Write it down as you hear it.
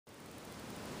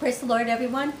Praise the Lord,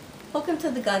 everyone. Welcome to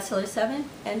the God Seller 7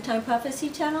 End Time Prophecy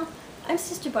channel. I'm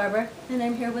Sister Barbara, and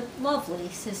I'm here with lovely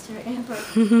Sister Amber.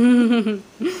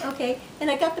 Okay, and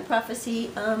I got the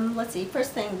prophecy, let's see,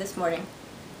 first thing this morning.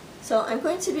 So I'm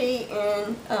going to be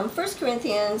in 1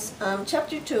 Corinthians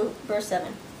chapter 2, verse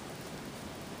 7.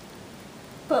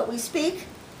 But we speak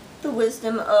the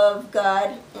wisdom of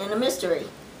God in a mystery,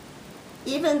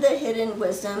 even the hidden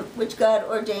wisdom which God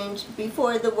ordained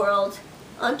before the world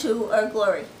unto our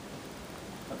glory.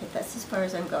 Okay, that's as far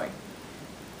as I'm going.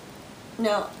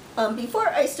 Now, before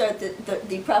I start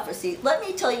the prophecy, let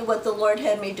me tell you what the Lord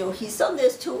had me do. He's done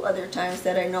this 2 other times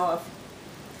that I know of.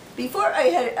 Before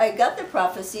I got the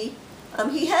prophecy,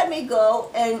 he had me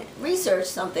go and research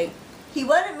something. He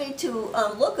wanted me to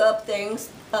look up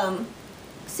things,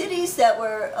 cities that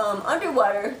were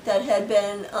underwater that had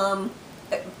been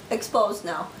exposed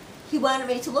now. He wanted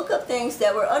me to look up things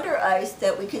that were under ice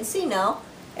that we can see now,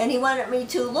 and he wanted me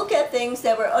to look at things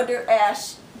that were under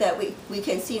ash that we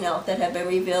can see now, that have been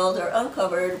revealed or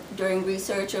uncovered during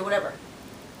research or whatever.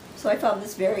 So I found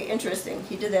this very interesting.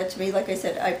 He did that to me, like I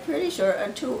said, I'm pretty sure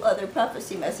on 2 other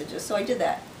prophecy messages, so I did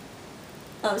that.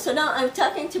 So now I'm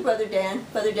talking to Brother Dan.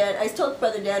 Brother Dan, I told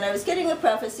Brother Dan I was getting a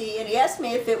prophecy, and he asked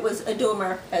me if it was a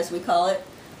doomer, as we call it.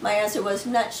 My answer was,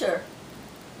 not sure.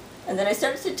 And then I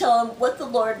started to tell him what the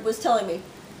Lord was telling me.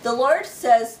 The Lord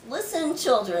says, listen,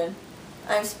 children,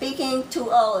 I'm speaking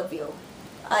to all of you.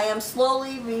 I am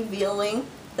slowly revealing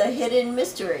the hidden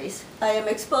mysteries. I am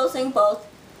exposing both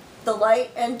the light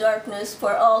and darkness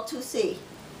for all to see.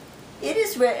 It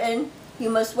is written, you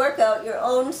must work out your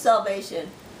own salvation.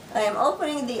 I am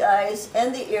opening the eyes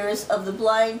and the ears of the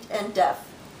blind and deaf.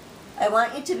 I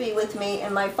want you to be with me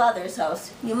in my Father's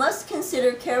house. You must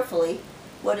consider carefully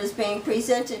what is being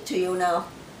presented to you now.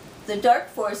 The dark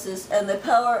forces and the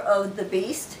power of the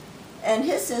beast and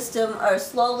his system are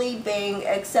slowly being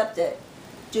accepted.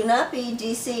 Do not be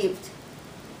deceived.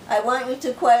 I want you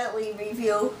to quietly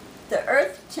review the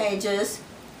earth changes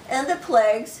and the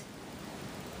plagues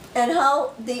and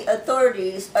how the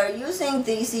authorities are using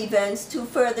these events to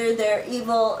further their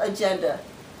evil agenda.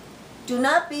 Do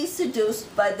not be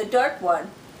seduced by the dark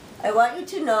one. I want you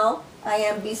to know I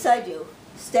am beside you.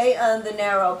 Stay on the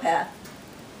narrow path.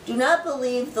 Do not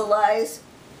believe the lies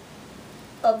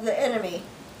of the enemy.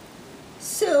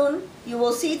 Soon you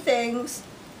will see things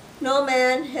no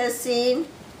man has seen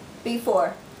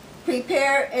before.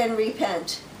 Prepare and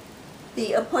repent.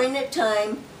 The appointed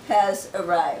time has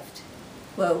arrived.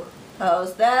 Whoa,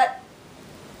 how's that?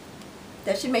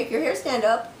 That should make your hair stand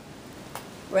up.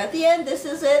 We're at the end. This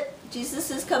is it. Jesus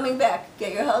is coming back.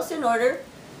 Get your house in order.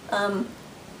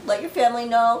 Let your family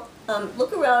know.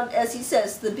 Look around, as he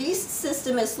says, the beast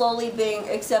system is slowly being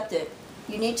accepted.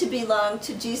 You need to belong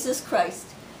to Jesus Christ.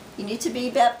 You need to be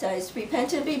baptized.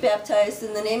 Repent and be baptized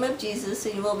in the name of Jesus,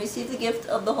 and you will receive the gift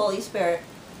of the Holy Spirit.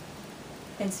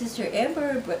 And Sister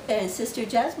Amber and Sister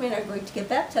Jasmine are going to get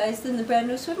baptized in the brand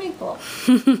new swimming pool.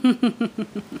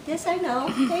 Yes, I know.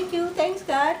 Thank you. Thanks,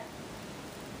 God.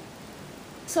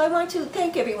 So I want to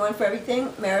thank everyone for everything.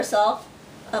 Marisol.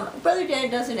 Brother Dan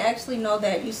doesn't actually know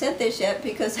that you sent this yet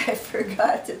because I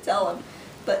forgot to tell him.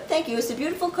 But thank you. It's a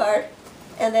beautiful card.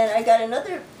 And then I got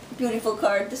another beautiful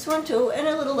card, this one too, and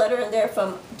a little letter in there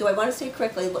from, do I want to say it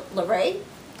correctly, Lorraine?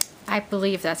 I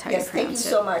believe that's how you pronounce it. Yes, thank you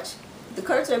so much. The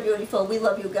cards are beautiful. We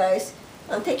love you guys.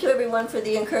 Thank you everyone for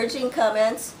the encouraging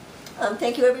comments.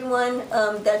 Thank you everyone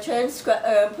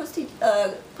that posted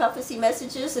prophecy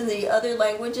messages in the other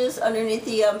languages underneath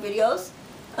the videos.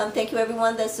 Thank you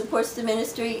everyone that supports the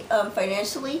ministry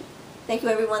financially. Thank you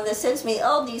everyone that sends me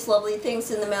all these lovely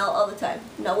things in the mail all the time.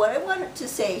 Now what I wanted to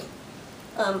say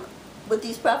with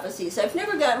these prophecies, I've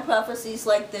never gotten prophecies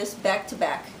like this back to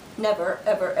back. Never,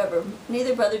 ever, ever.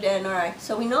 Neither Brother Dan nor I.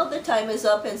 So we know the time is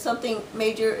up and something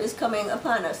major is coming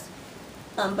upon us.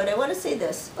 But I want to say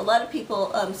this. A lot of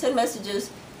people send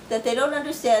messages that they don't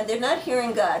understand. They're not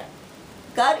hearing God.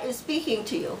 God is speaking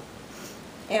to you.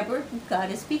 Amber,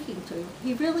 God is speaking to you.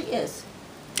 He really is.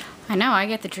 I know, I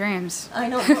get the dreams. I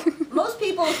know. Most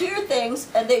people hear things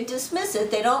and they dismiss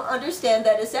it. They don't understand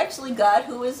that it's actually God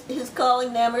who is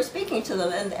calling them or speaking to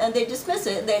them, and they dismiss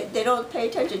it. They don't pay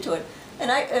attention to it.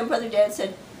 And Brother Dan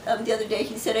said the other day,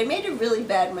 he said, I made a really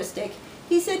bad mistake.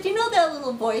 He said, you know that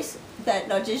little voice that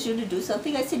nudges you to do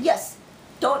something? I said, yes.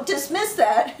 Don't dismiss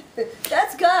that.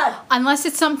 That's God. Unless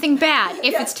it's something bad.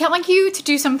 If it's telling you to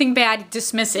do something bad,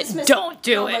 dismiss it. Don't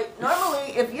do it.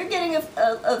 Normally, if you're getting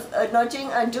a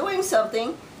nudging on doing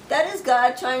something, that is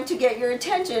God trying to get your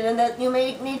attention, and that you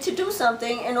may need to do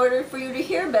something in order for you to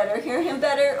hear Him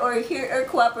better, or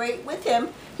cooperate with Him.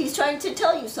 He's trying to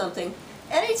tell you something.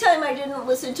 anytime I didn't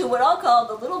listen to what I'll call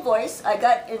the little voice, I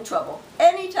got in trouble.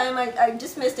 Anytime I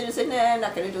dismissed it and said, nah, I'm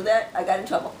not going to do that, I got in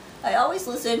trouble. I always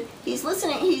listen. He's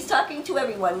listening. He's talking to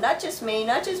everyone, not just me,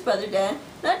 not just Brother Dan,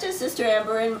 not just Sister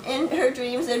Amber in her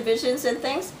dreams and visions and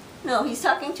things. No, he's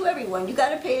talking to everyone. You got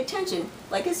to pay attention.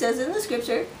 Like it says in the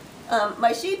scripture,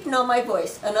 my sheep know my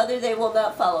voice, another they will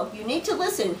not follow. You need to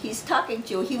listen. He's talking to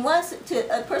you. He wants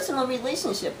a personal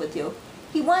relationship with you.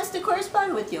 He wants to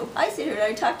correspond with you. I sit here and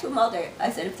I talk to him all day. I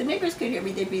said, if the neighbors could hear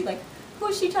me, they'd be like, who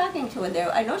is she talking to in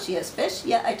there? I know she has fish.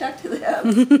 Yeah, I talk to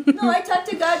them. No, I talk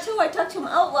to God too. I talk to him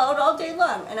out loud all day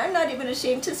long. And I'm not even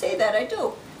ashamed to say that. I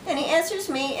do. And he answers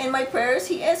me in my prayers.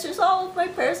 He answers all of my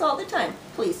prayers all the time.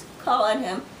 Please, call on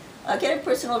him. Get a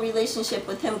personal relationship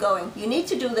with him going. You need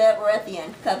to do that. We're at the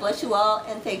end. God bless you all,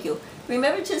 and thank you.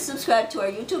 Remember to subscribe to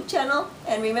our YouTube channel,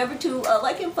 and remember to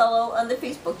like and follow on the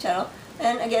Facebook channel.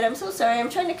 And again, I'm so sorry.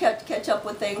 I'm trying to catch up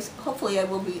with things. Hopefully I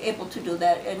will be able to do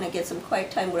that and I get some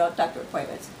quiet time without doctor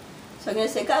appointments. So I'm going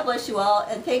to say God bless you all,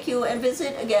 and thank you, and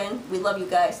visit again. We love you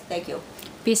guys. Thank you.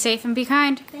 Be safe and be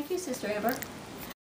kind. Thank you, Sister Amber.